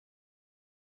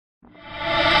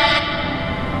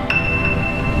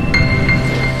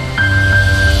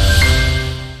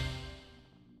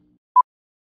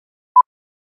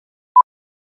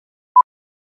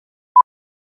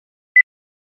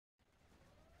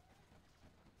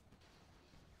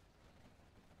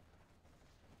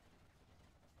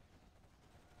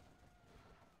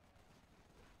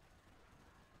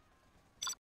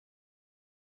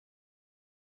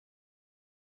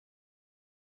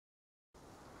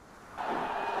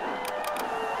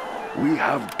We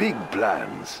have big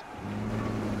plans.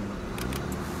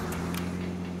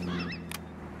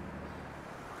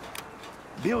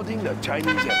 Building the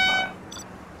Chinese Empire.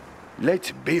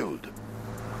 Let's build.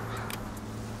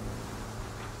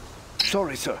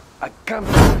 Sorry, sir. I can't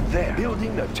build there.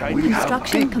 Building the Chinese. We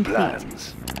have big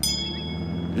plans.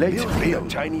 Let's build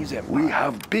Chinese Empire. We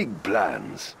have big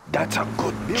plans. That's a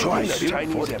good choice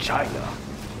for China.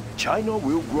 China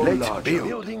will grow larger.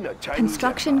 Building the Chinese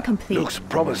Construction Empire. complete. Looks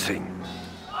promising.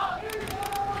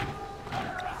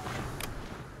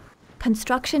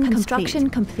 Construction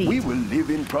complete. We will live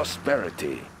in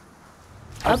prosperity.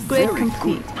 Upgrade a very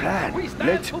complete. Good plan.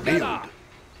 Let's build.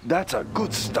 That's a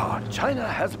good start. China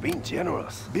has been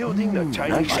generous. Building the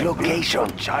Chinese nice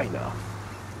location. China.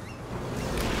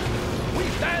 We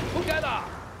stand together.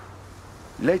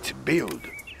 Let's build.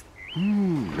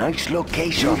 Nice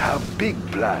location. We have big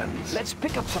plans. Let's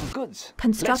pick up some goods.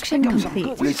 Construction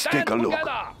complete. Let's take a look.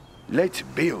 Let's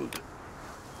build.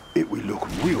 It will look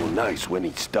real nice when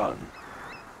it's done.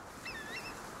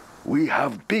 We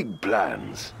have big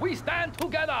plans. We stand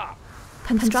together.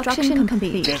 Construction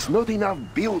complete. There's not enough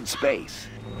build space.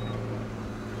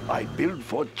 I build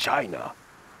for China.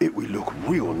 It will look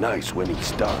real nice when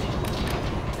it's done.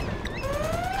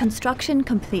 Construction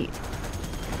complete.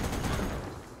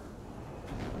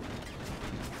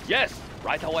 Yes,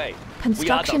 right away.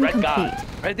 Construction we are the Red complete.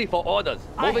 Guard. Ready for orders.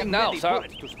 Moving now, sir.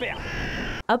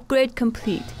 Upgrade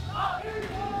complete.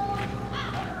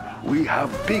 We have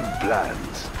big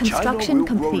plans. Construction China will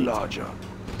complete. grow larger.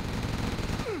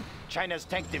 China's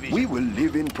tank division. We will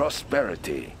live in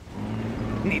prosperity.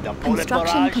 Need a bullet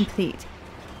Construction barrage. complete.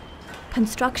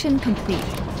 Construction complete.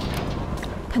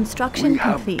 Construction We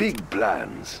have complete. big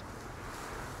plans.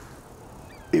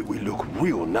 It will look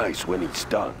real nice when it's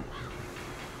done.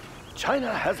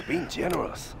 China has been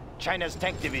generous. China's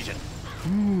tank division.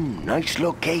 Nice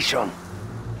location.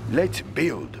 Let's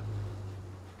build.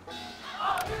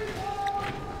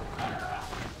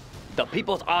 The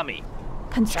People's Army.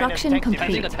 Construction China's tank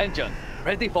Paying complete. attention.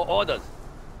 Ready for orders.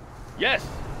 Yes.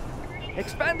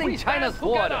 Expanding China's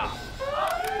border.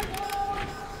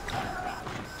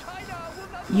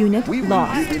 Unit We will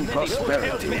lost. live in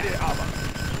prosperity.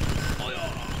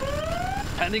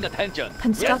 Paying attention.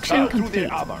 Construction complete.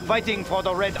 Fighting for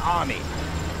the Red Army.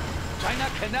 China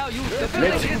can now use the Let's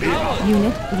building is build. ours.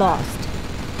 Unit lost.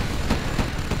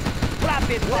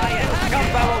 Rapid fire. Gun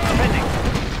barrel spinning.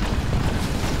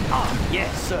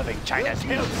 Yes, serving China's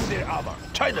needs.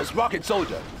 China's rocket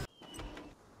soldier.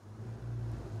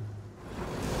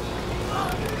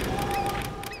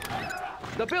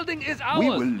 The building is ours. We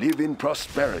will live in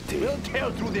prosperity. We'll tear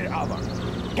through their armor.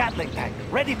 Gatling tank,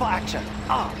 ready for action.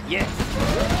 Yes.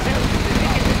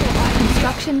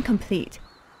 Construction complete.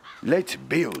 Let's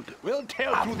build. We'll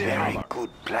tear A through their very armor. good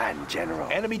plan,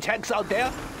 General. Enemy tanks out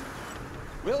there?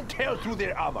 We'll tear through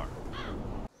their armor.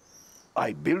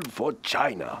 I build for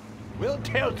China. We'll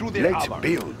tear through their Let's armor.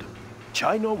 build.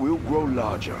 China will grow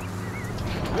larger.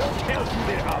 We'll tear through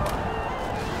their armor.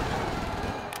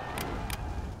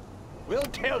 We'll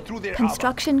tear through their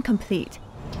Construction complete.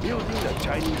 Building the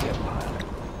Chinese Empire. armor.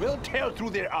 We'll tear through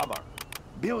their armor.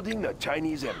 Building the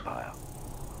Chinese Empire.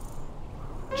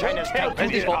 China's tank through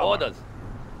Ready their for armor. orders.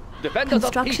 Defenders of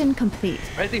Construction peace. complete.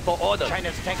 Ready for orders.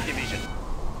 China's tank division.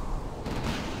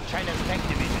 China's tank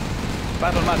division.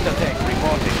 Battlemaster tank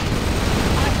reporting.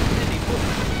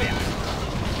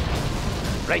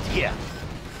 Right here.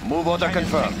 Move order China's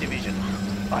confirmed. tank Division.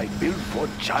 I build for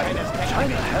China. China's tank China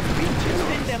division. has been Spin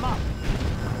generous. them up.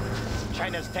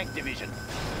 China's tank division.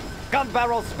 Gun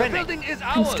barrel The spinning. building is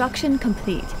ours. Construction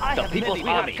complete. The People's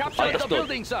Army. Understood. The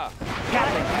building, sir.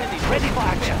 Gatling tank ready for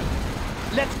action.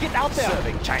 Let's get out there.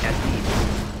 Serving China's needs.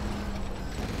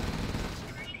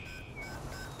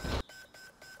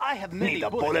 I have need a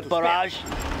bullet barrage.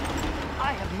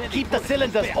 I have many. Keep the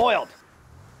cylinders oiled.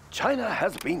 China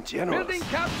has been generous. Building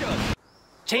captured.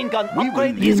 Chain gun We will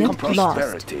upgrade live is in Unit complete. lost.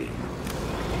 prosperity.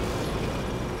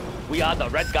 We are the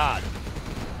Red Guard.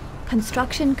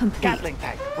 Construction complete. Gatling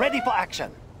tank ready for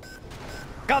action.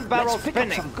 Gun barrel Let's pick up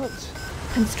spinning. some goods.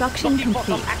 Construction Looking for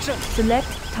some complete. action. Select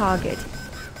target.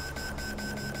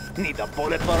 Need a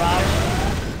bullet barrage.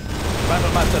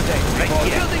 Battlemaster tank. Right The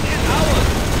here. building is ours.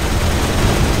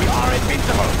 We are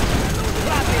invincible.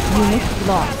 Rapid fire. Unit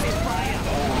lost. Rapid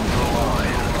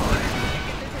fire.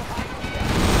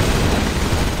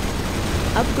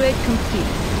 Upgrade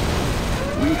complete.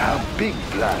 We have big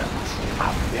plans.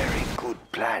 A very good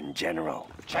plan, General.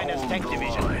 China's tank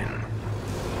division.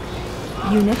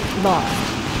 Unit lost.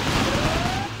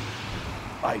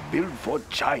 I build for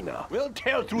China. We'll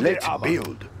tear through Let's their armor.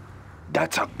 build.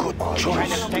 That's a good choice.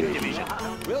 China's tank division.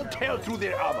 We'll tear through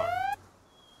their armor.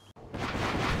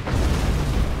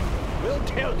 We'll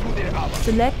tear through their armor.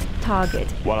 Select target.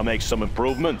 Want to make some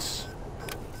improvements?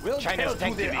 We'll China's tear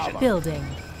tank through their division. armor. Building.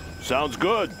 Sounds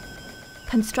good.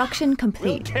 Construction We'll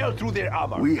complete. tear through their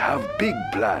armor. We have big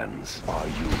plans. Are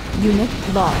you? Unit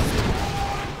lost.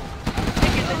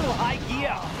 Take it a little high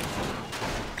gear.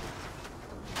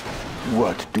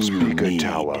 What do you need?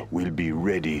 Tower will be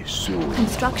ready soon.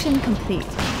 Construction complete.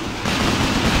 Take it a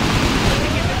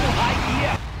little high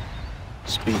gear.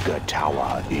 Speaker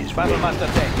tower is Battle ready. Master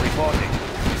Tank reporting.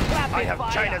 I have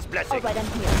China's blessing. Alright, I'm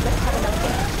here. Let's have an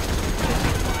update.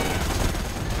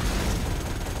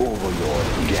 Overlord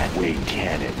gateway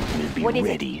cannon will be What is it?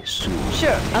 ready soon.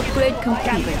 Sure. Upgrade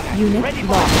complete. Ready Unit for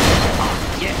lost.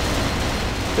 Yes.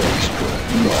 Extra.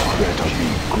 This better be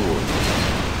good.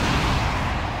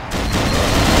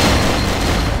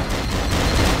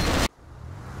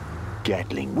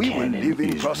 Gatling cannon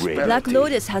is ready. Black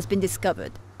Lotus has been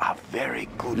discovered. A very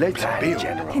good plan,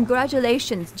 General.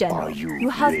 Congratulations, General. Are you You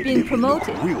have ready? been promoted.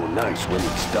 It will look real nice when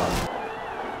it's done.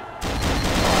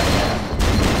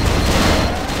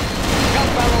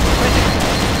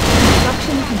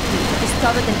 Construction complete.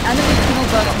 Discovered an enemy tunnel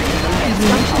burrow.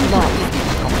 Construction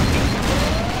lost.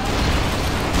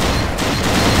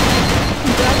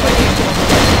 Congratulations. You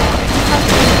have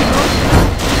been promoted.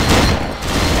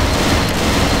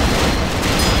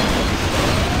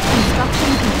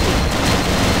 Construction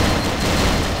complete.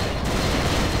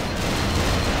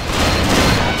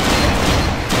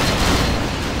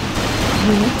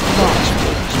 Unit lost.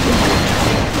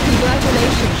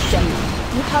 Congratulations, General.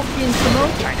 You have been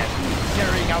promoted. China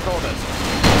carrying out orders.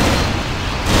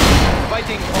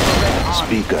 Fighting on the Red Army.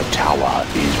 Speaker tower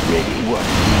is ready. What?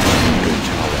 Speaker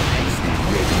tower will be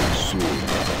ready soon.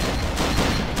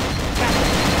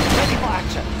 Ready for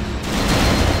action.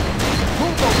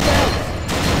 Move those bells.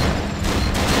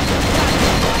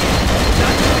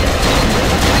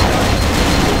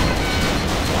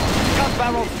 Gun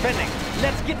barrel spinning.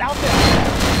 Let's get out there.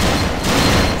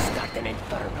 Start an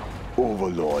inferno.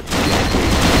 Overlord gateway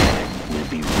cannon will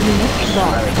be ready. Unit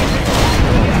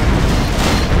lost.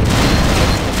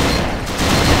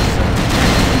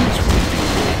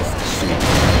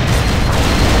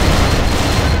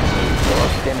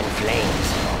 Engulf them in flames.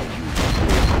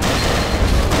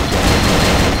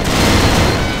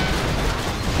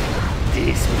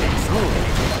 This makes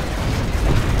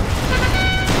good.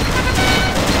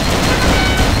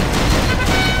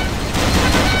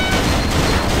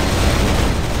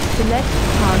 Select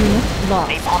target.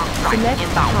 Lost. Select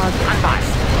target.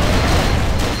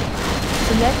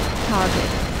 Select target.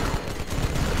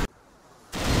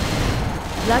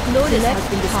 Black Lotus has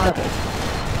been discovered.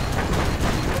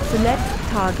 Select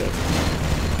target.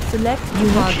 Select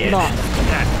unit lost.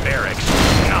 That barracks is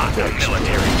not a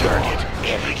military target.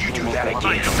 You do that again.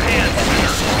 My command,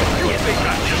 center. You think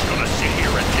I'm just gonna sit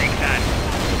here and take that?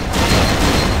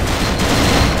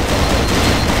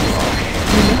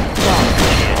 Unit lost.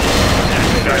 That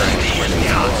barracks is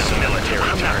not a military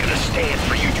target. I'm not gonna stand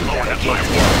for you to own up my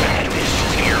war batteries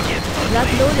here.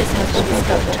 Black Lotus has been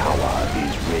discovered. Tower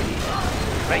is ready.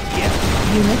 Right here.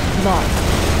 Unit lost.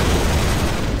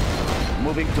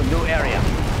 Moving to new area.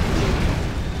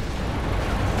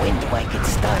 Wind wagon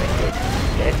started.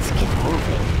 Let's get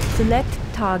moving. Select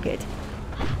target.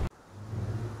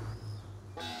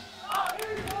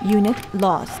 Unit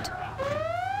lost.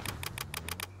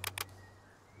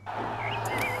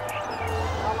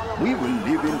 We will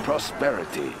live in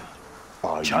prosperity.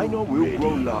 China will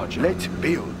grow larger. Let's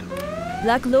build.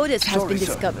 Black Lotus has Sorry, been sir,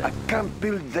 discovered. I can't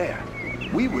build there.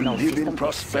 We will live in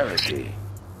prosperity.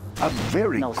 A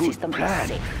very good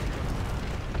plan.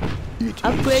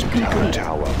 Upgrade complete.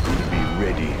 Tower will be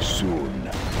ready soon.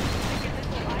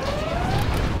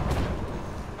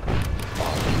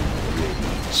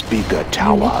 Speaker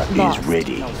tower Unit lost. is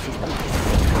ready.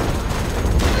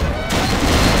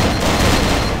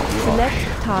 Select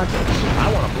target.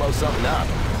 I want to blow something up.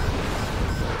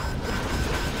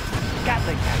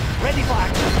 Gatling cannon. Ready for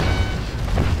action.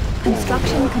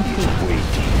 Construction complete.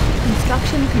 Waiting.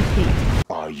 Construction complete.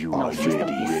 Are you ready?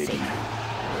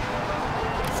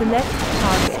 Select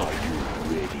target. Are you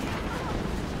ready?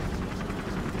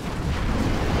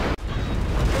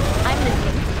 I'm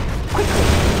listening. Quickly.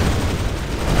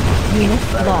 Unit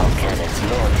lost. Cannons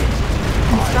loaded.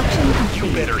 Construction You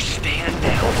complete. better stand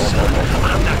down, son.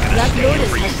 I'm not gonna Black stand Lotus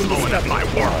for you has been blowing up my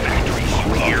discovered. war factories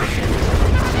here.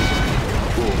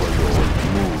 Overlord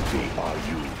moving. Are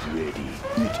you ready?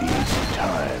 It is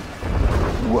time.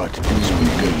 What do we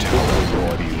need?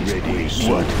 Overlord is ready.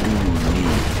 What do you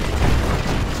need?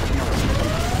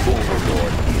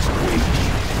 Overlord is waiting.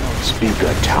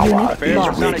 Speaker tower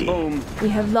is ready. We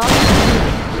have lost the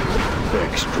building.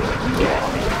 Extra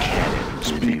Gatling cannon.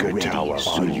 Speaker tower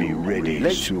should be ready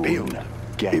soon.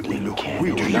 Gatling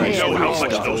cannon. Do you know how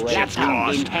much those jets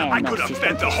cost? I could have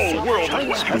fed the whole world with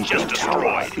what you just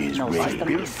destroyed. Is ready.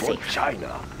 Built for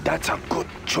China. That's a good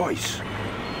choice.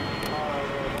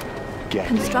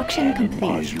 Construction complete.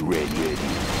 Are you ready?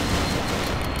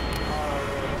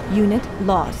 Unit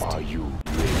lost. Are you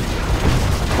ready?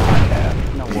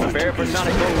 Prepare for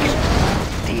sonic boom.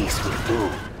 This will do.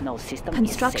 No system.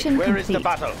 Construction Where is the complete.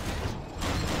 battle?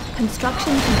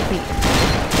 Construction complete.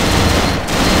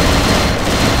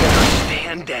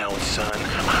 Stand down, son.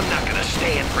 I'm not gonna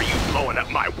stand for you blowing up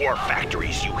my war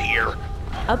factories, you hear?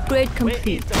 Upgrade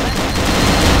complete.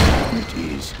 It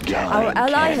is Our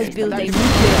ally has built a nuclear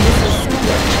missile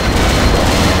center.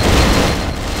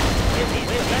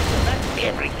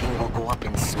 Everything will go up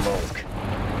in smoke.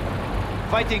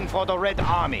 Fighting for the Red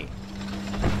Army.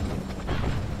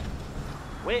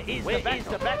 Where is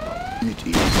the battle? It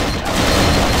is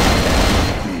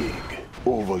big.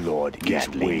 Overlord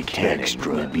Gatling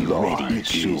extra will be ready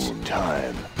soon.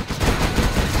 Time.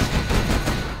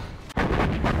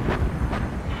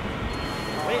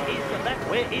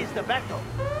 Where is the battle?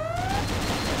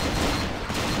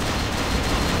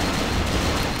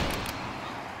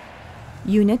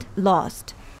 Unit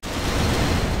lost.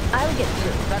 I'll get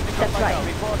through. That's right.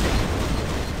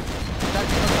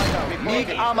 MiG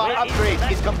armor upgrade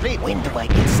is complete. When do I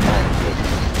get started?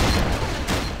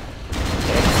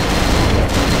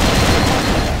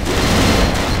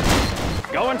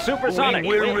 Going supersonic.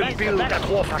 We will rebuild that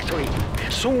war factory.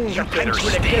 Soon you better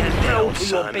stand down,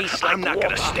 son. I'm not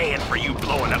gonna stand for you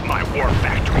blowing up my war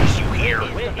factories, you hear?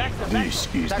 This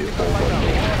is the Overlord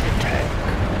attack.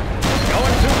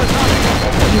 Going supersonic.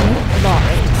 Unit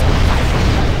lost.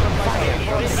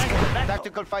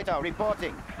 Tactical fighter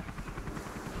reporting.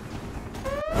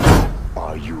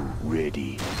 Are you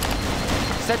ready?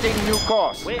 Setting new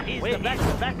course. Where is the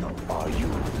battle? Are you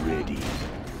ready?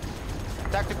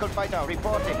 Tactical fighter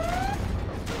reporting.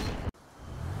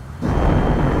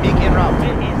 MiG en route.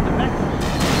 Where is the battle?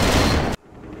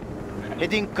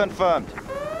 Heading confirmed.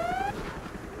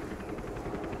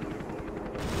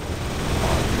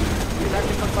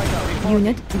 Tactical fighter reporting.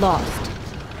 Unit lost.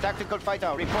 Tactical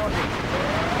fighter reporting.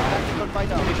 Tactical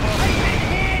fighter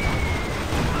reporting.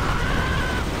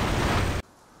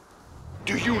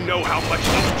 Do you know how much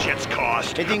those jets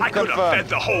cost? Heading I could have confirmed. fed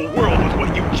the whole world with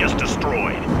what you just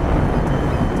destroyed.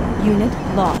 Unit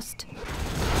lost.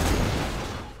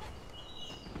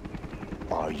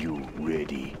 Are you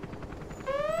ready?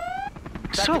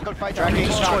 Tactical fighter tracking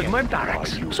target. my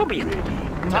barracks. Are you So be it.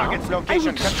 ready? Target's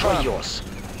location confirmed. yours.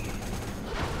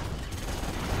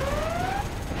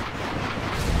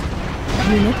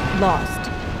 Unit lost.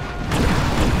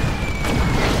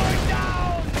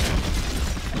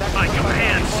 My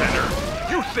command center.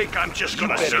 You think I'm just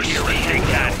gonna sit here and take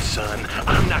that, son?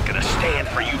 I'm not gonna stand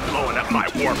for you blowing up my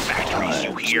war factories,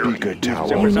 you hear? Speaker tower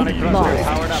Supersonic is thruster ready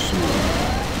powered up. soon.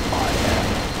 I am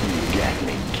the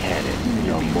Gatling cannon in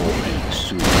a moment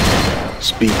soon.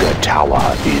 Speaker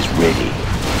tower is ready.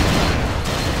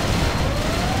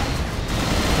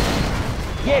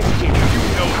 Yes, do you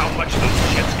know how much those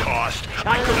jets cost?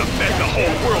 I could have fed the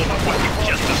whole world with what you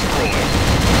just destroyed.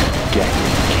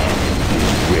 Gatling cannon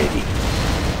is ready.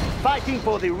 Fighting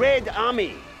for the Red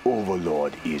Army.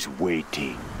 Overlord is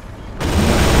waiting.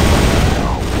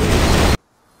 Now wait.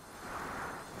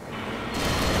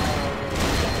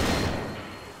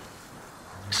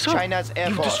 So, China's Air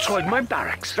you Force. destroyed my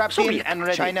barracks. Strapped So in be it. and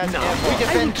ready. China's Now, Air Force. We I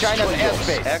defend will China's destroy yours.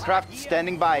 airspace. Aircraft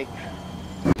standing by.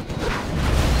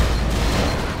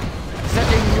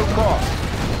 Setting new course.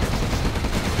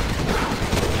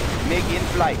 MiG in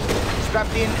flight.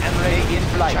 Strapped in and ready in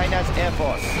flight. China's Air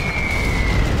Force.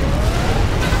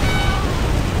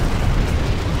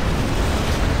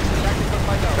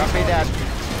 Copy that.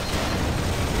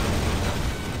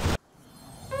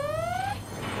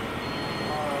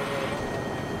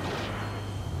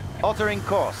 Altering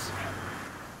course.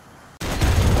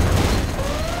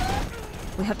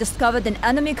 We have discovered an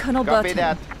enemy Colonel Copy Burton.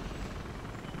 that.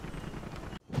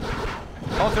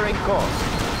 Altering course.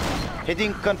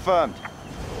 Heading confirmed.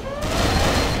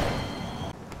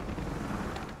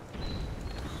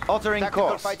 Altering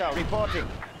course. Fighter reporting.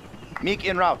 MiG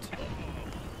en route.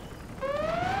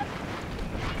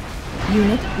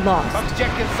 Unit lost.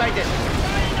 Objective sighted.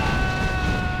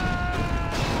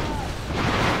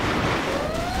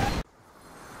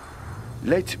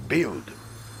 Let's build.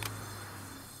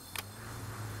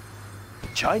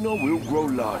 China will grow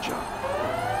larger.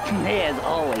 There's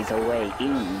always a way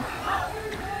in.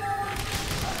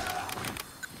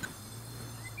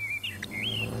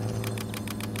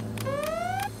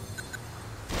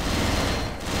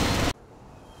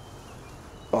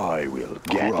 I will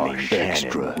crush.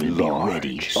 Extra large.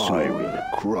 Ready soon. I will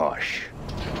crush.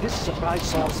 This supply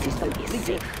source is System is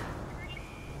depleted. safe.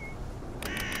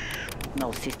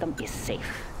 No system is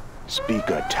safe.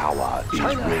 Speaker tower is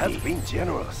China ready. has been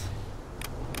generous.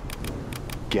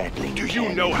 Gatling Do you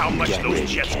cannon know how is much ready.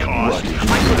 those jets Cannon cost? ready. I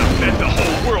could have fed the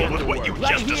whole world with what you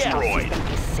Right just here. destroyed.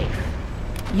 System is safe.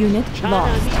 Unit China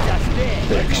lost. needs us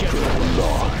dead. Extra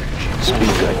large.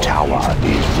 Speaker tower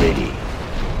is ready.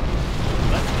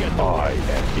 I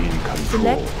am in control.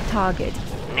 Select target.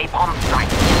 Napalm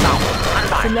strike inbound.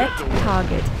 Select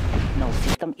target. No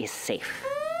system is safe.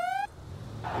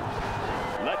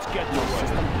 Let's get No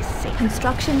system is safe.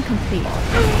 Construction complete.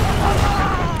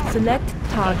 Select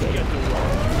target.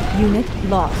 Unit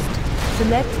lost.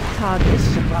 Select target.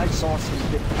 supply source is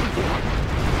depleted.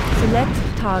 Select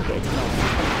target.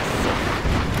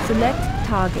 Select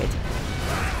target.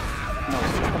 No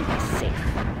system is safe.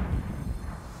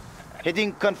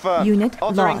 Heading confirmed. Unit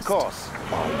Altering lost. course.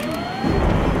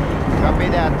 Copy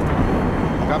that.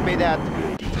 Copy that.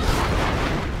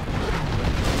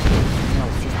 No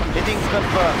system is Heading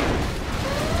confirmed.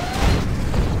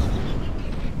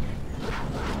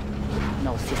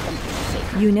 No system is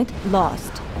safe. Unit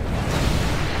lost.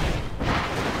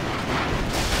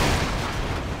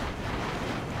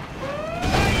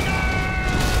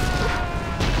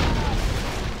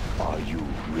 Are you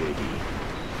ready?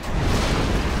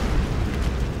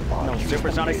 No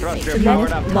Supersonic thruster Select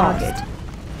powered up. target.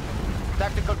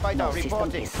 Tactical fighter No system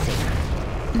reporting. is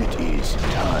safe. It is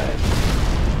time.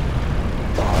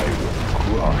 I will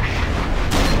crush.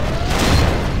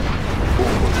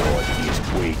 Overlord is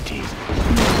waiting.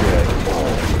 Get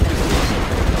on.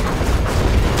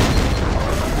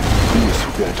 This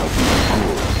better be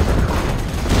good.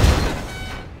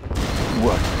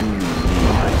 What do you need?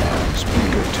 I am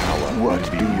Speaker Tower. What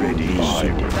do you need?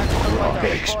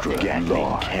 Extra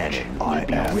Gatling cannon. I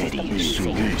am ready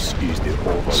soon. This is the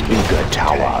Overlord. Speaker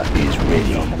Tower is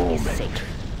ready. A moment.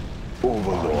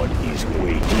 Overlord is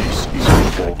waiting. This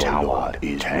is Speaker Tower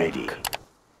is ready.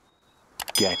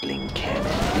 Gatling cannon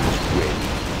is ready.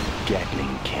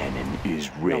 Gatling cannon is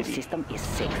No ready. system is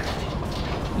safe.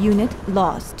 Unit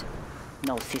lost.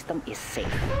 No system is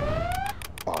safe.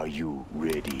 Are you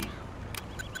ready?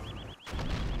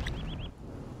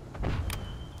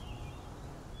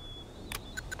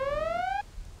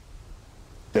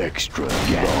 Extra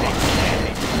Gatling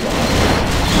cannon.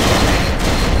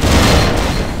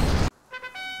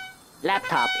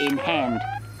 Laptop in hand.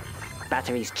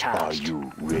 Batteries Are charged.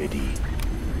 you ready?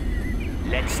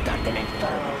 Let's start an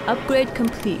inferno. Upgrade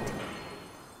complete.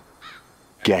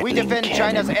 Gatling defend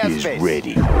cannon China's is airspace.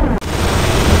 ready.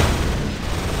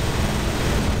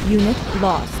 Unit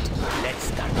lost. Let's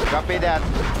start. Copy that.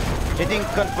 Heading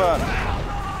confirmed.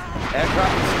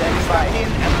 Aircraft standing by.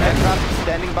 Aircraft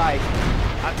standing by.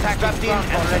 Attack strapped in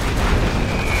and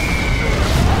ready.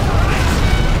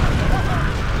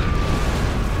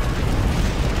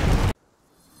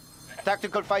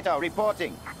 Tactical fighter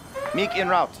reporting. MiG en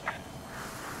route.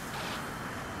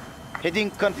 Heading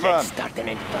Let's confirmed. start an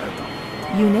inferno.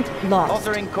 Unit lost.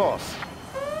 Altering course.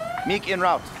 MiG en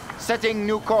route. Setting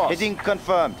new course. Heading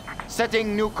confirmed.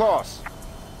 Setting new course.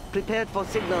 Prepared for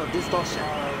signal distortion.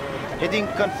 Heading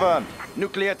confirmed.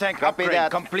 Nuclear tank copy Upgrade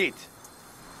that. complete.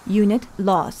 Unit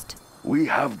lost. We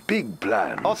have big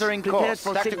plans. Altering Prepared course.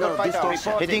 for Tactical signal fighter distortion.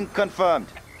 reporting. Heading confirmed.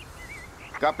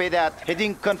 Copy that.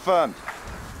 Heading confirmed.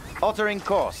 Altering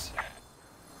course.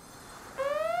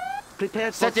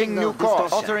 Prepared for Setting signal new course.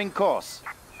 distortion. Altering course.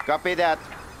 Copy that.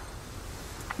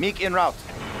 MiG en route.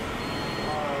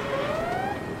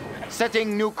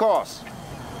 Setting new course.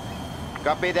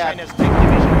 Copy that. China's tank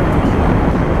division.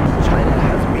 China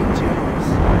has been generous.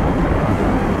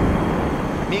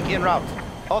 MiG en route.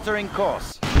 Altering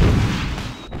course.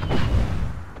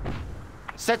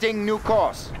 Setting new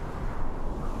course.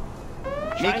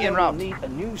 MiG en China will route. need a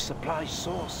new supply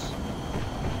source.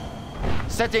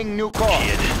 Setting new course.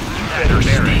 That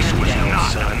barracks was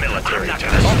not a military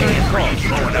test. Altering course.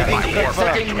 Blowing up my Heading- war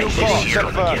Setting new factory. course. This is gonna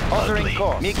Confirmed. get Altering ugly.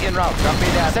 course. MiG en route. Copy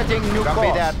that. Setting new course.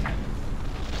 Copy that.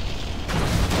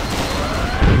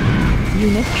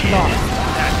 Unit lost.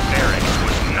 That barracks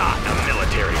was not a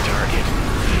military target.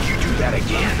 You do that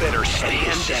again, better stand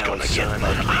down, son.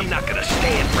 I'm not gonna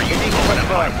stand for you blowing up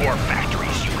my war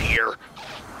factories, you hear?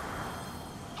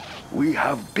 We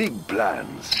have big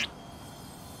plans.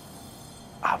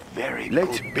 A very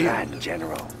Let's good build, plan.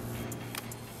 General.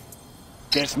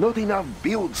 There's not enough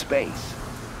build space.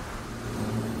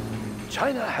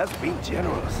 China has been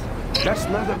generous. That's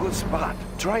not a good spot.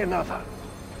 Try another.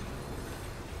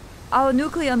 Our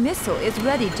nuclear missile is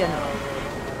ready, General.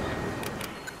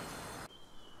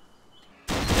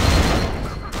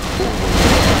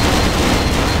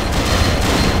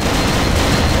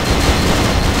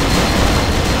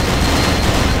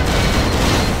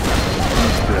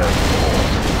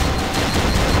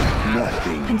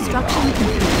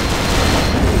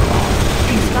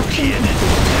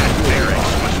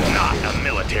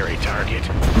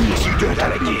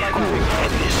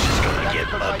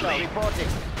 quickly. Reporting.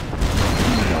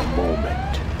 In a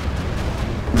moment.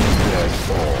 That's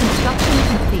all. Construction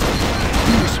complete.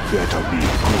 This better be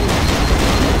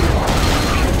good.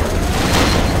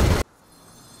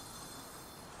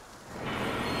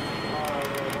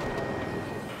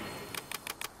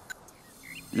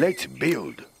 Let's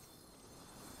build.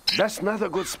 That's not a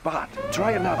good spot.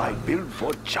 Try another. I build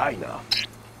for China.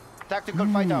 Tactical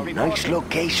fighter reporting. Nice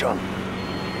location.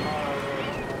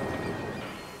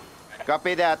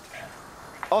 Copy that.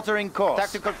 Altering course.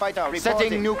 Tactical fighter reporting.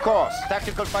 Setting new course.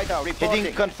 Tactical fighter reporting.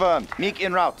 Heading confirmed. MiG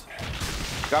en route.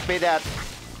 Copy that.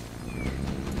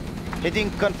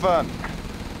 Heading confirmed.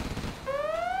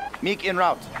 MiG en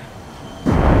route.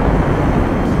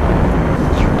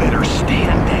 You better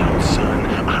stand down, son.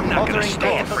 I'm not gonna Altering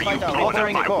stand course. for you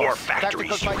blowing up my war factories,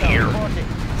 you Tactical hear? fighter reporting.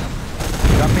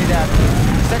 Copy that.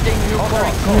 Setting new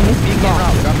course. Unit MiG en lost.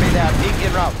 route. Copy that. MiG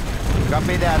en route.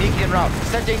 Copy that. MiG en route.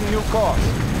 Setting new course.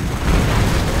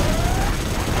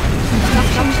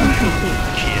 Construction complete.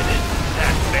 Kid,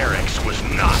 that barracks was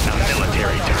not a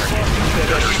military target. You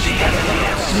better stand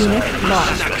down. Unit I'm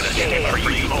lost. not gonna stand for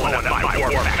you blowing up my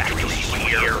war factories,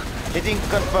 you hear? Heading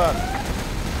confirmed.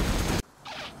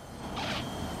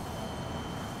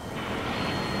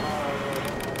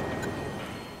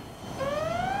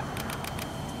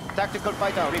 Tactical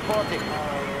fighter reporting.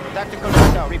 Tactical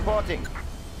fighter reporting.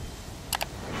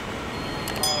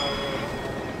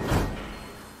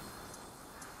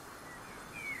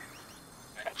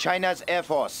 China's Air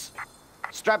Force.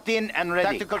 Strapped in and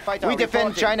ready. Tactical fighter we defend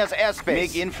reporting. China's airspace.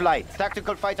 MiG in flight.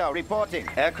 Tactical fighter reporting.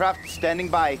 Aircraft standing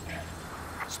by.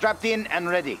 Strapped in and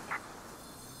ready.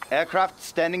 Aircraft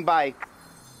standing by.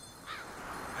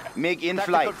 MiG in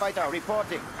flight. Tactical fighter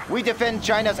reporting. We defend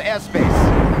China's airspace.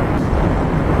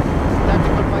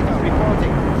 Tactical fighter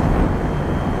reporting.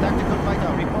 Tactical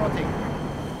fighter reporting.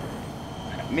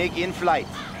 MiG in flight.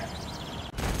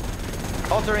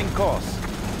 Altering course.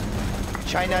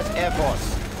 China's Air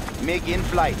Force. MiG in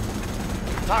flight.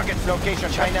 Target's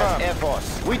location. China's Air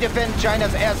Force. We defend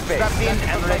China's airspace. Strapped in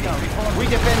and ready. We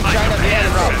defend China's air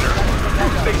route.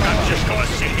 You think I'm just gonna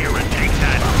sit here and take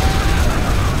that?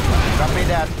 Copy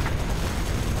that.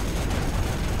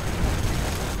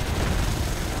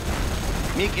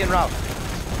 MiG en route.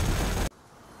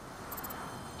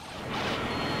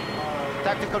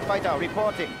 Tactical fighter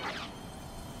reporting.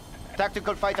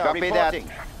 Tactical fighter copy reporting.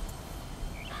 That.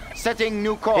 Setting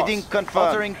new course. Heading confirmed.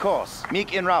 Altering course.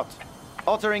 MiG en route.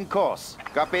 Altering course.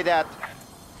 Copy that.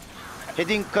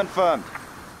 Heading confirmed.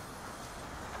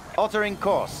 Altering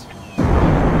course.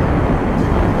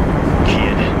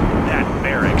 Kid, that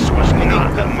barracks was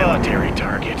not a military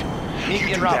target. MiG You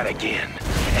en do route. that again,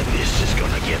 and this is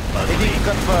gonna get ugly. Heading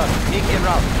confirmed. MiG en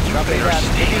route. You Copy better that.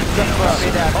 stand Heading down. confirmed. Copy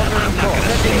that. Altering I'm not course.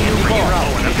 gonna Setting stand new for you course.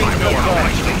 blowing up Heading my war confirmed.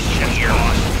 factories here,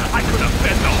 boss. I could have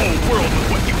fed the whole world with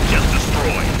what you just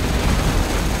destroyed.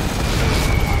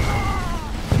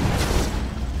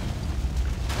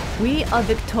 We are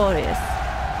victorious.